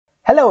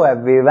Hello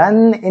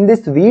everyone, in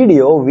this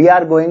video we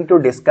are going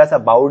to discuss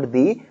about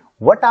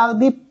what are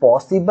the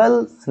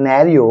possible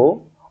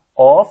scenario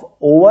of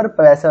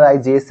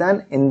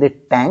overpressurization in the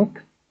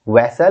tank,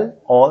 vessel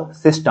or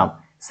system.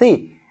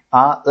 See,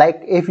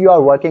 like if you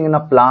are working in a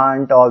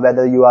plant or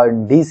whether you are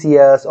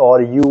DCS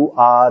or you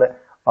are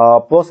a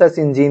process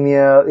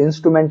engineer,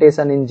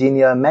 instrumentation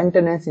engineer,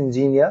 maintenance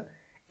engineer,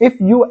 if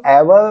you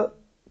ever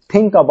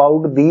think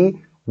about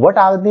what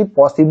are the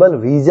possible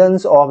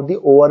reasons of the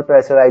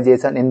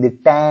overpressurization in the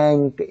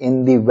tank,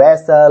 in the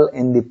vessel,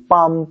 in the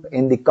pump,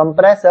 in the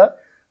compressor.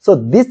 So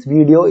this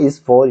video is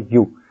for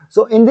you.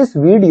 So in this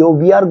video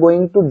we are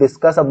going to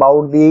discuss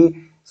about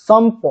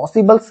some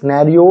possible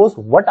scenarios,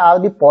 what are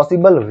the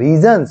possible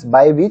reasons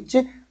by which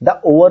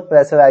the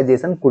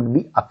overpressurization could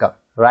be occur,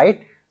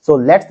 right? So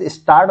let's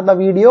start the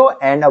video,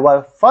 and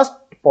our first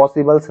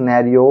possible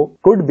scenario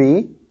could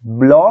be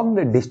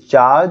blocked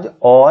discharge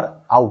or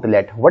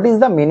outlet. What is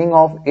the meaning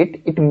of it?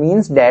 It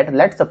means that,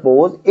 let's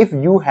suppose if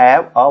you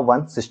have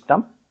one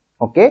system,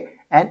 okay,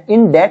 and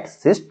in that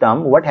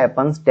system what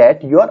happens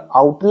that your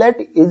outlet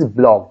is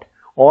blocked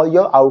or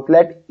your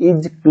outlet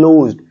is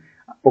closed,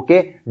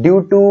 okay,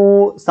 due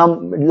to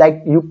some,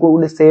 like you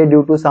could say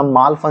due to some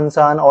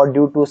malfunction or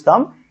due to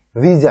some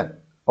reason,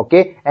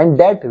 okay, and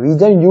that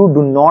reason you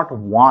do not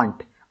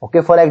want,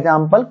 okay. For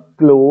example,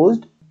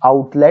 closed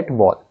outlet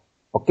valve,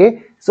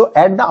 okay. So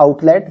at the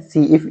outlet,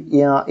 see,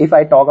 if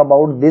I talk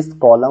about this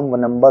column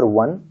number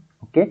 1,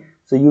 okay,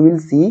 so you will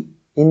see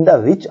in the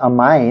rich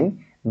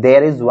amine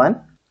there is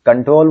one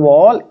control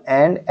valve,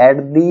 and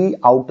at the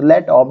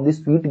outlet of the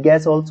sweet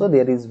gas also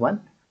there is one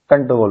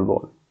control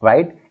valve,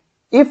 right?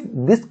 If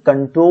this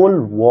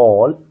control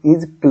valve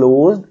is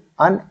closed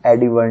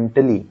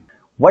unadvertently,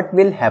 what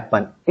will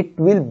happen? It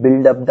will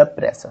build up the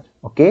pressure,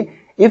 okay.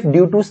 If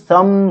due to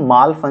some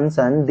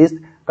malfunction this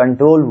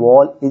control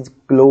valve is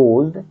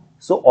closed,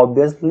 so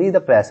obviously the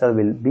pressure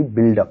will be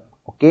built up,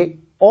 okay.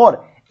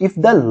 Or if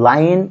the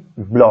line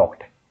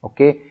blocked,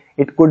 okay,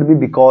 it could be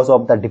because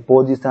of the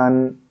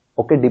deposition,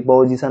 okay,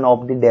 deposition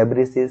of the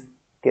debris,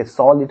 okay,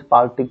 solid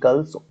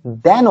particles.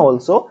 Then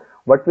also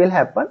what will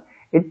happen?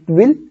 It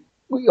will,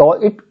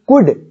 or it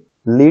could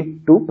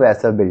lead to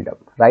pressure buildup,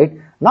 right?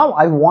 Now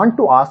I want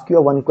to ask you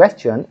one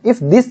question. If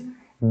this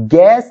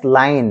gas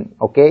line,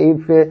 okay,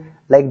 if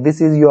like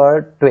this is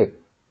your tray,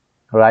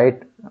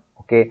 right,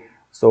 okay,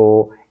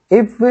 so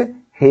if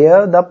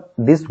here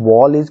this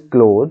wall is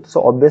closed,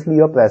 so obviously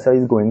your pressure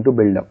is going to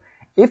build up.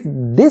 If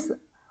this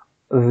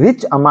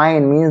rich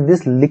amine, means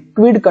this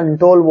liquid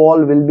control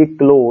valve will be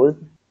closed,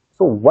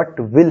 so what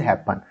will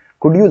happen?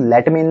 Could you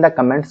let me in the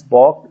comments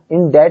box?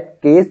 In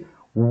that case,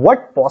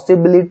 what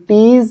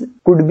possibilities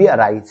could be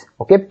arise?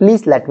 Okay,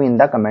 please let me in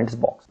the comments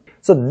box.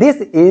 So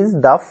this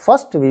is the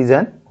first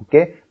reason,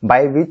 okay,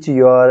 by which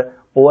your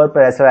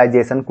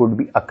overpressurization could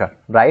be occur,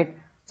 right?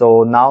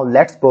 So now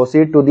let's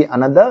proceed to the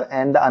another,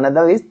 and the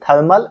another is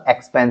thermal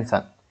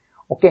expansion.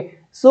 Okay,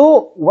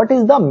 so what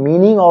is the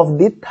meaning of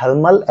the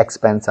thermal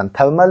expansion?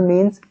 Thermal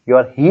means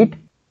your heat,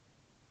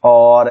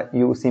 or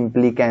you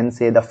simply can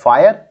say the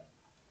fire.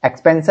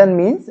 Expansion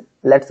means,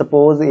 let's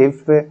suppose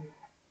if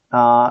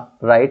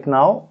right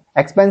now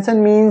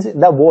expansion means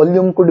the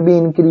volume could be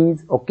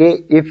increased,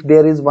 okay. If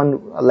there is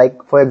one,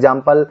 like for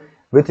example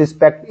with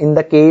respect in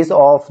the case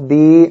of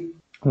the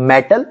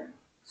metal,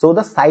 so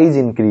the size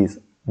increase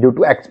due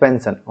to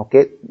expansion,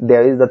 okay.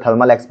 There is the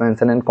thermal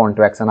expansion and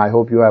contraction. I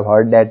hope you have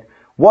heard that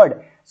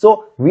word.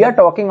 So we are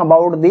talking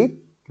about the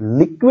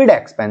liquid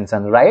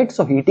expansion, right?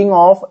 So heating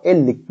of a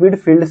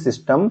liquid filled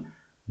system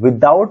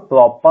without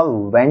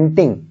proper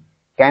venting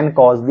can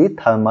cause the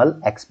thermal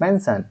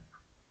expansion,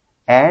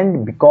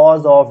 and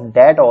because of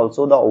that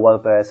also the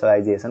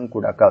overpressurization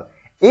could occur.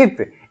 If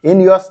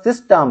in your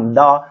system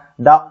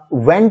the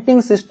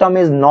venting system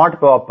is not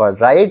proper,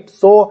 right,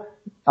 so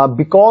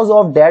because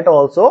of that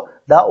also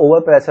the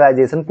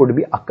overpressurization could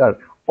be occur.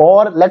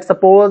 Or let's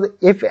suppose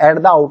if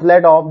at the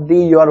outlet of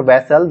your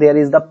vessel there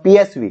is the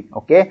PSV,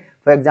 okay.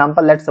 For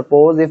example, let's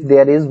suppose if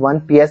there is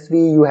one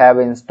PSV you have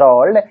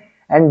installed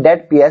and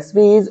that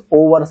PSV is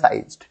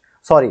undersized.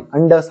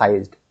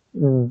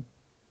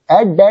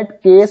 At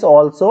that case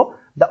also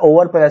the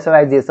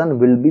overpressurization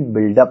will be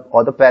built up,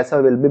 or the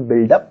pressure will be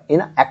built up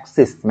in an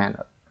excess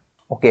manner,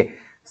 okay.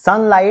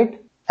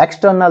 Sunlight,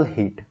 external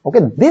heat, okay.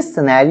 This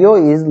scenario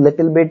is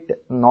little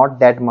bit not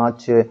that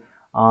much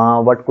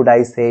what could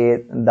I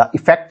say, the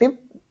effective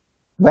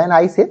when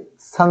I say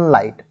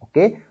sunlight,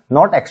 okay,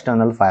 not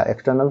external fire.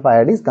 External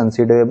fire is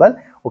considerable,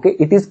 okay.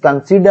 It is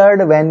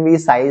considered when we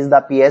size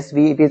the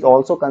PSV, it is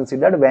also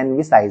considered when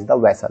we size the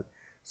vessel.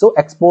 So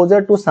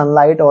exposure to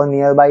sunlight or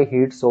nearby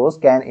heat source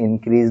can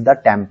increase the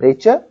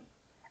temperature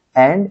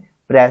and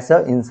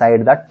pressure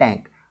inside the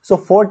tank. So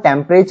for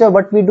temperature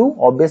what we do?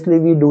 Obviously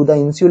we do the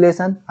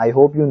insulation. I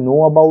hope you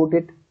know about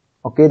it,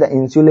 okay. The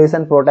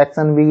insulation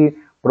protection we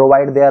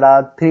provide, there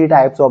are 3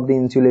 types of the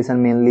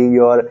insulation mainly.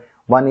 Your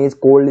one is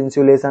cold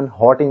insulation,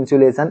 hot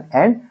insulation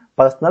and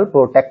personal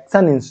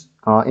protection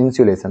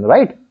insulation,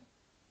 right?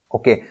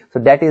 Okay, so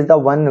that is the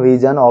one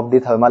reason of the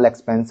thermal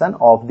expansion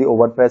of the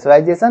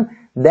overpressurization.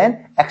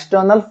 Then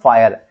external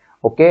fire.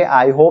 Okay,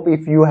 I hope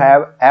if you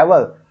have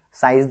ever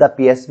sized the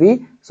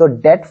PSV, so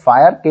that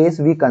fire case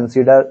we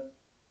consider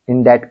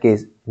in that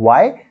case.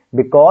 Why?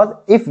 Because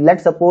if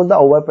let's suppose the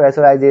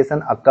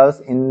overpressurization occurs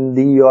in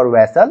your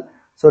vessel,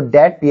 so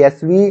that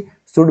PSV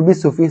should be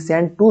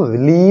sufficient to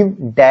relieve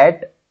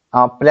that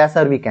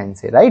pressure, we can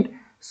say, right?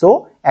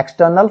 So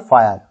external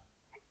fire.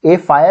 A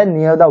fire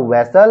near the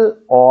vessel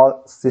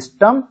or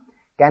system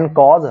can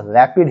cause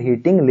rapid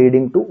heating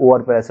leading to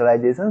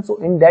overpressurization. So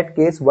in that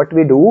case, what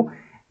we do,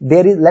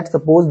 there is, let's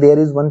suppose there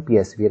is one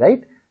PSV,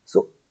 right?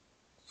 So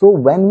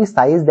when we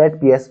size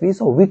that PSV,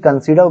 so we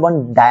consider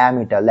one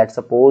diameter. Let's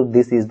suppose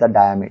this is the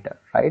diameter,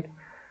 right?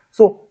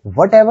 So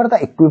whatever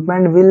the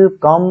equipment will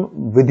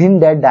come within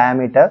that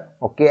diameter,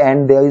 okay,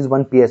 and there is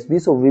one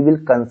PSV, so we will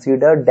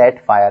consider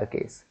that fire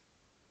case.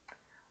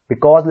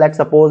 Because let's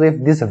suppose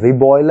if this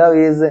reboiler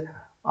is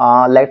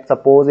let's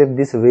suppose if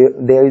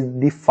there is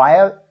the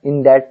fire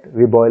in that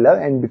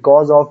reboiler, and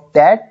because of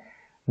that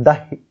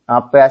the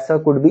pressure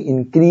could be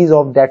increase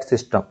of that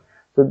system,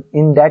 so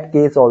in that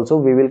case also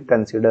we will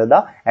consider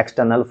the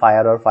external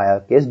fire or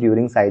fire case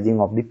during sizing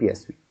of the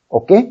PSV.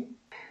 Okay,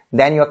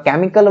 then your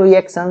chemical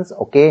reactions.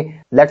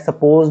 Okay, let's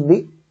suppose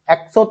the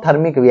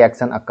exothermic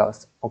reaction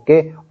occurs.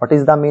 Okay, what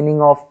is the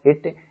meaning of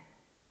it?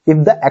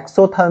 If the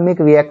exothermic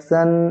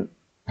reaction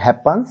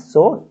happens,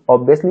 so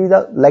obviously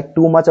the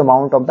too much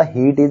amount of the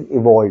heat is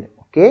evolved.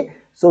 Okay,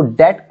 so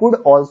that could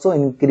also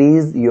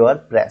increase your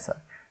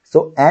pressure.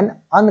 So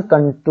an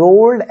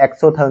uncontrolled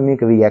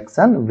exothermic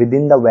reaction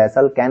within the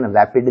vessel can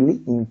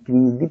rapidly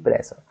increase the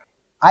pressure.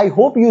 I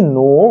hope you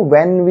know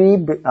when we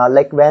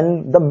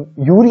when the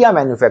urea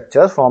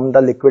manufactures from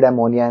the liquid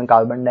ammonia and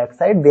carbon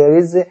dioxide, there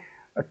is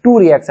two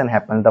reaction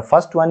happen. The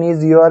first one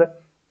is your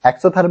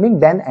exothermic,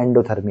 then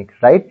endothermic,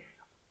 right?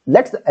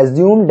 Let's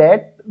assume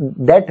that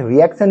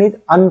reaction is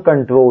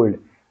uncontrolled,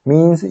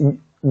 means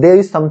there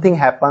is something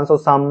happens, or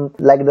some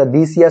like the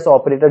DCS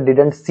operator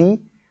didn't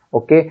see,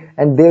 okay,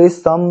 and there is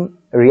some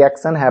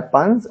reaction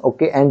happens,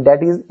 okay, and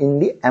that is in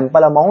the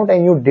ample amount,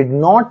 and you did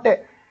not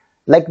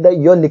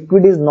your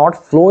liquid is not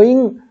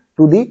flowing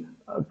to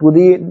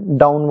the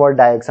downward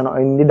direction or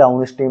in the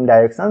downstream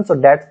direction, so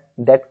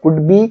that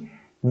could be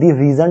the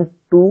reason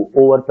to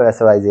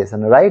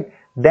overpressurization, right?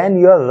 Then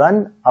your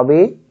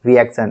runaway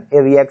reaction,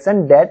 a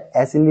reaction that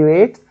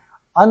accelerates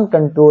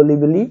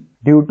uncontrollably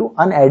due to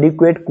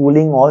inadequate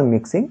cooling or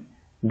mixing,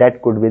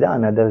 that could be the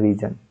another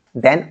reason.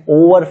 Then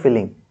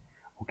overfilling.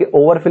 Okay,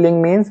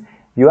 overfilling means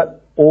you are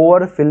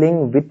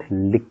overfilling with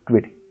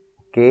liquid.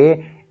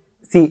 Okay,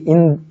 see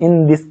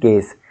in this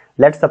case,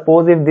 let's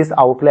suppose if this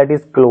outlet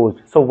is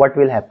closed, so what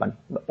will happen?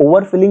 The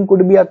overfilling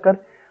could be occur.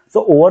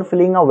 So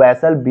overfilling a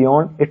vessel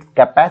beyond its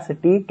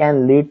capacity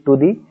can lead to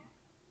the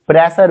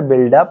pressure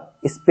buildup,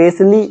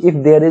 especially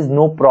if there is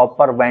no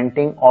proper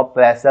venting or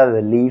pressure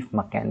relief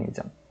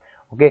mechanism.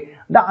 Okay,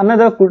 the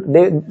another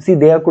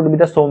there could be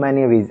the so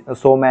many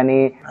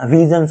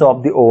reasons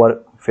of the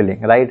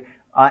overfilling, right?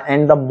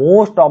 And the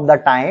most of the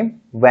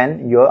time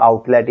when your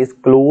outlet is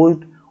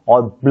closed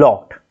or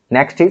blocked.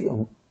 Next is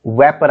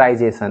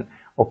vaporization.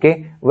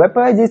 Okay,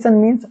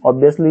 vaporization means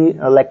obviously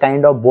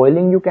kind of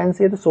boiling, you can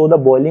say. So the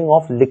boiling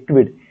of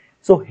liquid.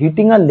 So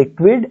heating a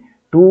liquid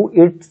to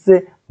its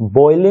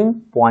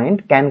boiling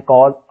point can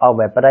cause a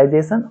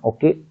vaporization.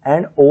 Okay,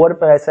 and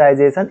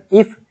overpressurization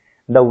if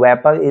the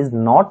vapor is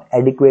not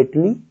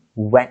adequately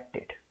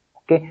vented.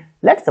 Okay,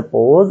 let's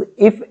suppose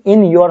if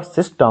in your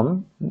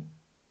system,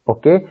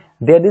 okay,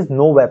 there is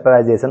no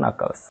vaporization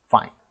occurs,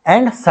 fine,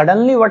 and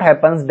suddenly what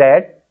happens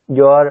that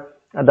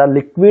the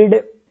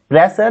liquid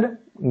pressure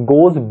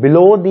goes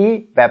below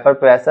the vapor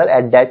pressure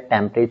at that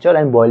temperature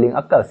and boiling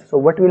occurs. So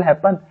what will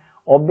happen?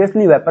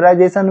 Obviously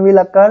vaporization will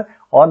occur,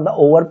 or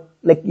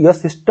the your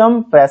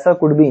system pressure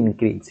could be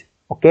increased.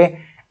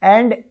 Okay,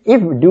 and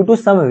if due to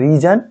some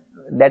reason,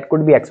 that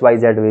could be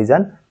XYZ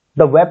reason,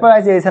 the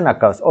vaporization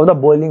occurs or the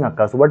boiling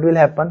occurs, what will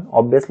happen?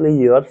 Obviously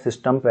your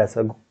system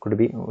pressure could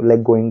be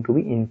going to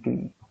be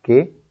increased.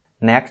 Okay,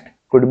 next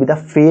could be the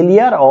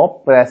failure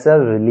of pressure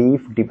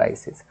relief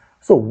devices.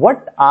 So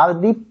what are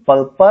the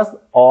purpose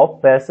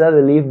of pressure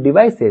relief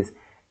devices?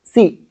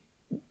 See,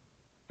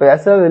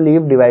 pressure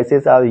relief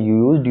devices are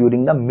used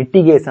during the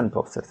mitigation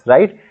process,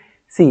 right?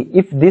 See,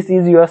 if this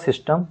is your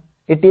system,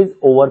 it is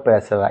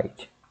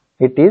overpressurized.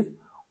 It is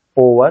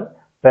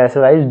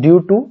overpressurized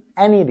due to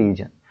any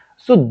reason.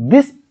 So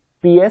this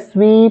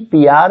PSV,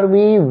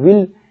 PRV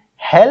will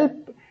help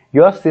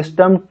your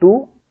system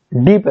to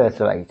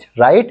depressurize,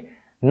 right?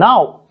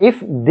 Now, if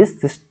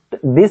this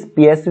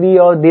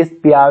PSV or this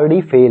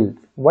PRD fails,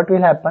 what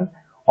will happen?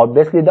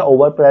 Obviously the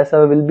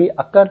overpressure will be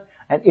occur,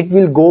 and it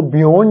will go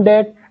beyond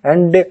that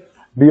and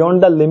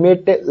beyond the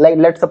limit.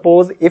 Let's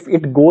suppose if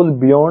it goes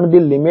beyond the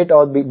limit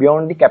or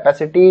beyond the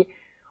capacity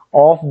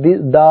of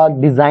the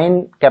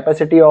design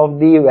capacity of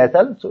the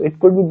vessel, so it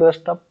could be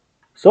burst up.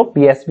 So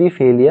PSV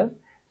failure.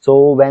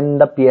 So when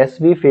the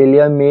PSV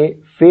failure may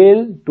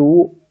fail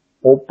to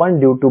open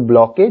due to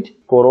blockage,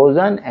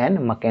 corrosion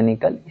and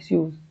mechanical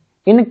issues.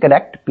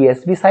 incorrect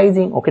PSV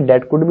sizing. Okay,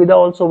 that could be the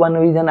also one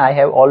reason. I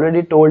have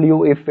already told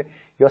you, if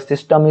your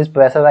system is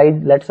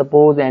pressurized, let's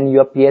suppose, and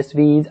your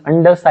PSV is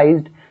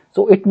undersized,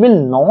 so it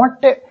will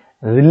not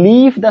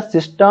relieve the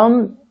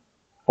system,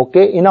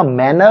 okay, in a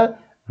manner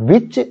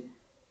which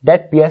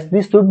that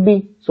PSV should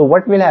be. So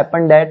what will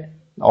happen, that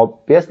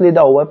obviously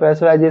the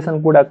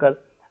overpressurization could occur,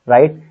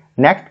 right?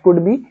 Next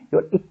could be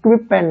your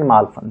equipment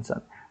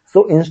malfunction.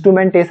 So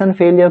instrumentation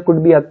failure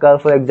could be occur.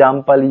 For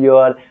example,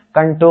 your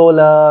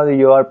controller,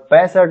 your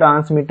pressure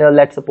transmitter,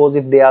 let's suppose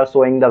if they are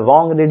showing the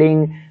wrong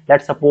reading,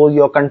 let's suppose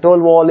your control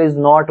valve is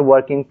not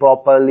working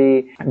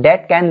properly,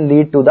 that can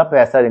lead to the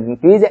pressure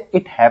increase.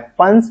 It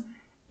happens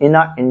in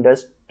our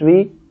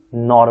industry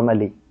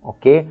normally,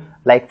 okay,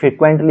 like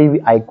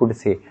frequently I could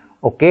say,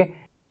 okay.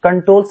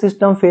 Control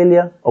system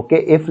failure,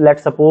 okay, if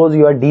let's suppose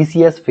your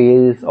DCS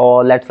fails,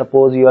 or let's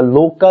suppose your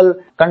local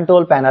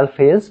control panel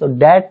fails, so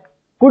that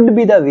could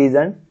be the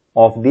reason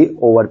of the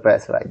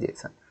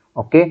overpressurization,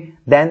 okay.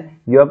 Then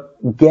your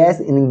gas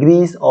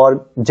ingress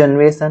or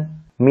generation,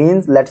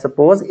 means let's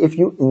suppose if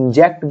you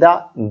inject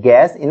the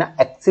gas in an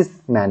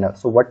excess manner,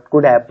 so what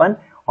could happen,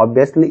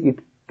 obviously it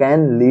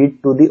can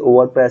lead to the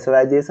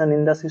overpressurization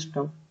in the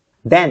system.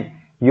 Then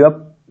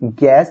your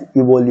gas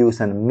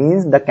evolution,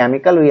 means the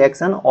chemical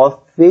reaction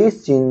or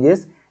phase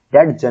changes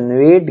that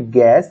generate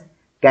gas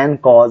can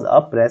cause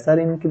a pressure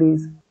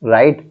increase,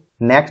 right?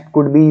 Next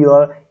could be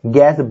your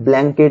gas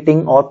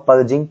blanketing or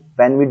purging,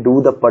 when we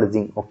do the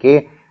purging,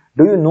 okay.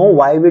 Do you know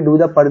why we do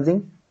the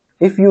purging?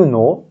 If you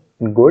know,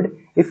 good.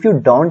 If you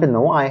don't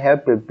know, I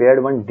have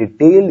prepared one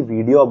detailed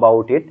video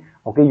about it,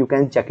 okay. You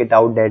can check it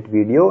out, that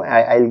video.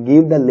 I'll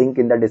give the link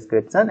in the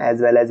description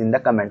as well as in the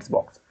comments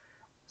box.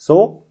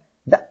 So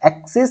the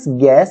excess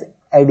gas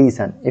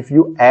addition, if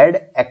you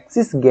add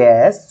excess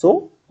gas,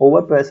 so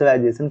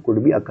overpressurization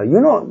could be occur. You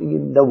know,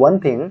 the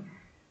one thing,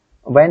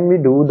 when we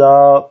do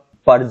the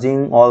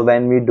purging, or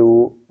when we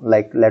do,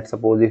 like let's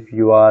suppose if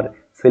you are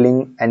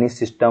filling any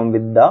system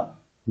with the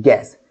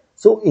gas,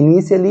 so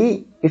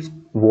initially its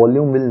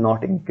volume will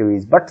not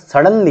increase, but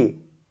suddenly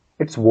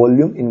its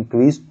volume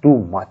increase too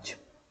much,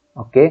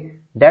 okay.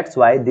 That's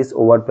why this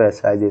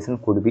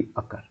overpressurization could be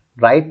occur,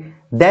 right?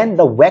 Then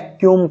the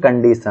vacuum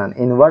condition,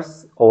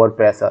 inverse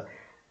overpressure.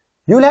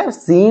 You will have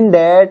seen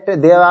that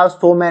there are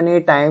so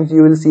many times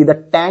you will see the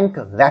tank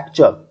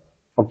rupture,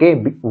 okay.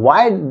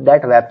 Why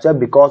that rupture?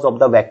 Because of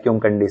the vacuum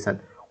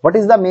condition. What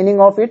is the meaning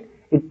of it?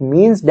 It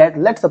means that,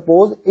 let's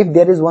suppose if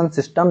there is one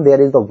system,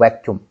 there is the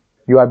vacuum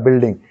you are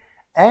building,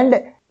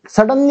 and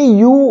suddenly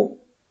you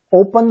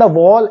open the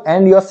wall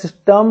and your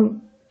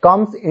system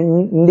comes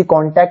in the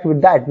contact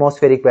with the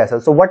atmospheric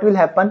pressure. So what will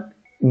happen?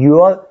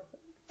 Your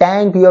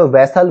tank, your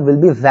vessel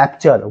will be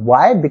ruptured.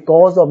 Why?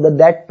 Because of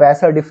that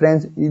pressure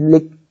difference.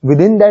 Like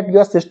within that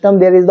your system,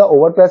 there is the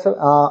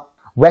overpressure,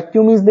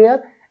 vacuum is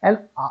there, and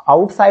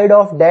outside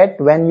of that,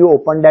 when you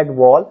open that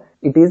wall,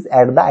 it is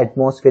at the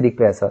atmospheric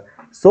pressure.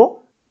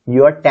 So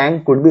your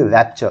tank could be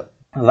ruptured,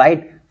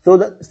 right?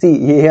 So see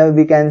here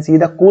we can see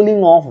the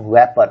cooling of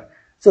vapor.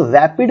 So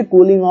rapid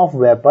cooling of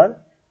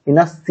vapor in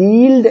a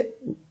sealed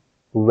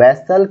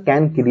vessel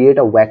can create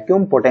a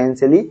vacuum,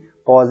 potentially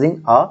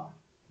causing a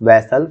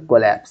vessel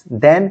collapse.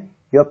 Then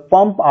your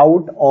pump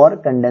out or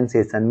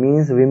condensation,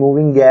 means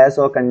removing gas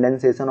or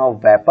condensation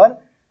of vapor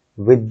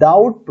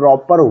without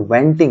proper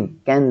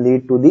venting can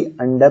lead to the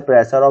under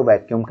pressure or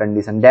vacuum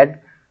condition.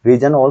 That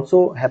reason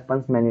also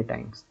happens many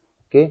times,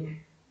 okay.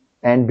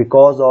 And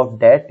because of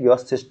that your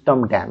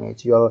system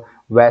damage, your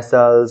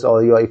vessels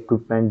or your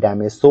equipment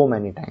damage so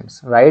many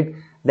times, right?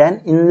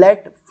 Then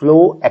inlet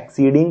flow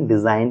exceeding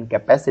design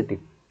capacity.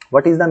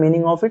 What is the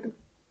meaning of it?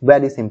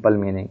 Very simple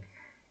meaning.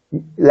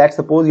 Let's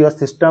suppose your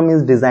system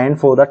is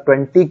designed for the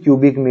 20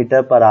 cubic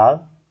meter per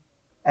hour,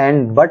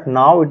 but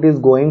now it is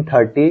going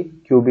 30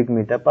 cubic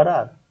meter per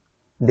hour.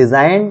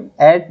 Designed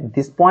at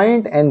this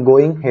point and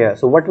going here.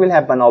 So what will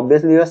happen?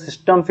 Obviously your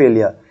system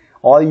failure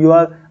or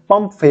your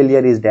pump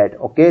failure is that,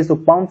 okay. So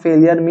pump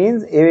failure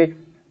means a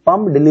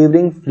pump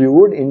delivering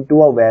fluid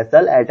into a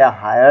vessel at a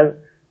higher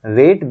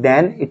rate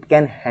than it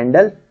can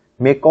handle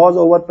may cause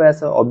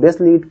overpressure.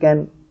 Obviously it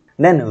can.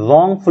 Then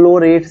wrong flow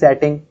rate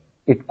setting,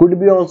 it could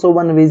be also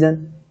one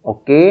reason,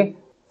 okay,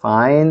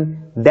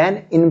 fine.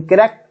 Then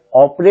incorrect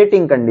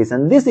operating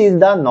condition. This is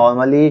the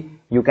normally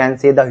you can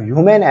say the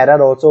human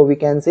error also we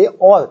can say,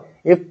 or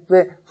if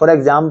for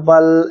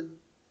example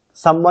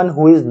someone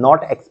who is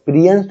not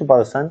experienced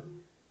person,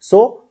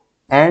 so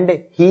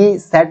and he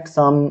set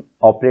some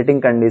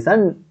operating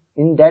condition,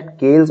 in that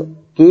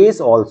case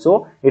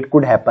also it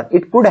could happen.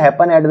 It could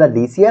happen at the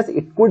DCS,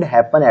 it could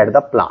happen at the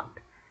plant,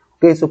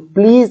 okay. So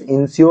please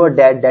ensure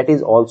that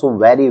is also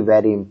very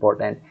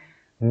important.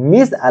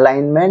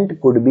 Misalignment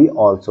could be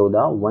also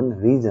the one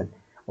reason,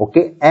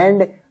 okay.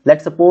 And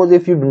let's suppose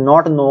if you do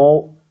not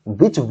know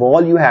which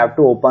valve you have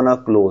to open or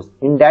close,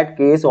 in that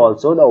case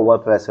also the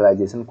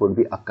overpressurization could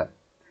be occur.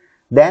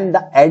 Then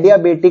the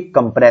adiabatic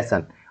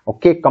compression,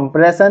 okay.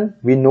 Compression,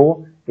 we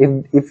know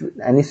if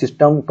any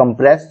system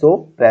compress,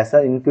 so pressure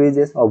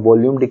increases or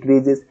volume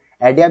decreases.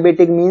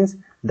 Adiabatic means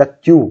the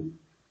Q,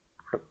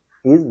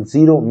 is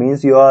 0,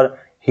 means your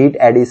heat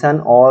addition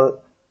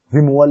or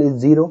removal is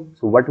 0.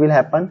 So what will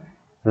happen?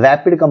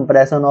 Rapid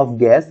compression of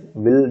gas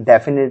will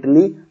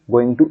definitely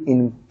going to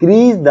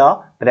increase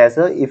the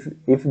pressure if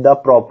the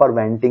proper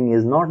venting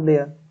is not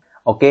there.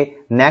 Okay,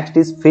 next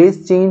is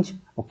phase change.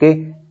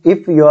 Okay,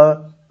 if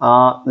your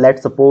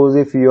let's suppose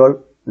if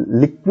your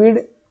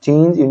liquid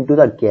change into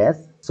the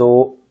gas,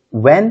 so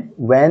when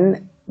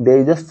there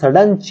is a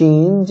sudden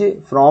change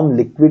from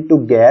liquid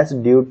to gas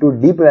due to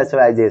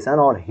depressurization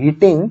or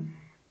heating,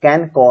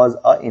 can cause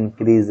an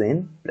increase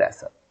in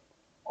pressure,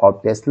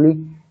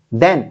 obviously.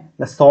 Then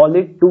the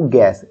solid to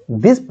gas,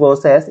 this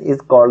process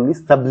is called the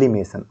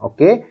sublimation.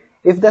 Okay,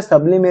 if the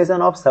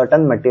sublimation of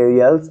certain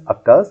materials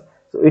occurs,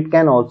 so it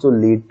can also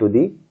lead to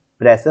the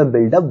pressure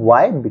buildup.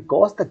 Why?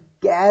 Because the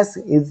gas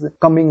is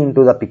coming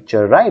into the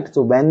picture, right?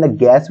 So when the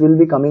gas will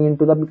be coming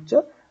into the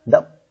picture,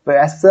 the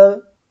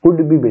pressure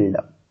could be built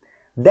up.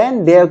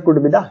 Then there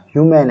could be the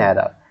human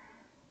error.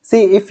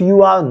 See, if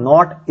you are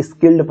not a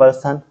skilled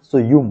person, so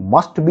you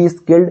must be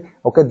skilled.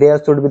 Okay,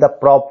 there should be the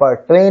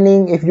proper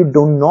training. If you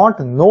do not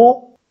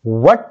know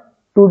what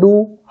to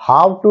do,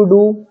 how to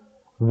do,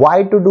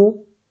 why to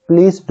do,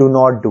 please do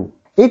not do.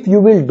 If you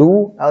will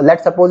do,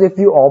 let's suppose if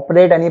you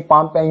operate any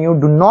pump and you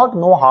do not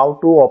know how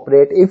to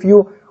operate, if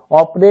you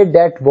operate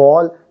that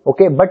valve,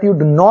 okay, but you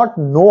do not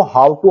know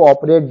how to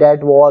operate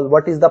that valve,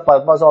 what is the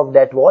purpose of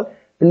that valve,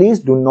 please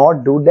do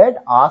not do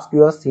that. Ask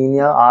your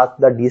senior, ask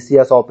the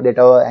DCS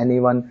operator or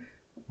anyone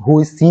who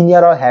is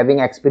senior or having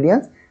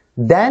experience.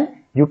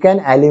 Then you can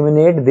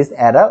eliminate this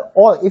error.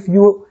 Or if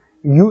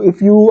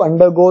you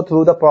undergo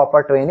through the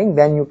proper training,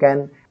 then you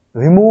can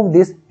remove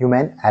this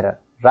human error,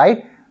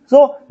 right?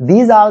 So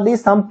these are the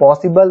some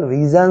possible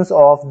reasons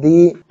of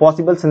the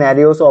possible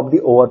scenarios of the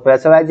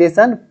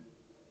overpressurization.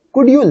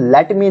 Could you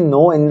let me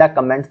know in the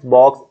comments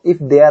box if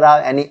there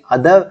are any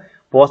other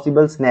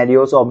possible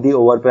scenarios of the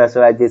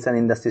overpressurization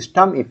in the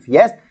system? If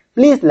yes,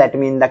 please let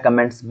me in the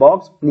comments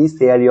box. Please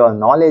share your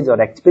knowledge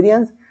or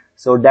experience.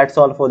 So that's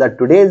all for the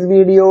today's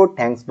video.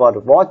 Thanks for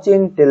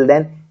watching. Till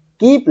then,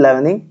 keep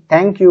learning.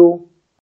 Thank you.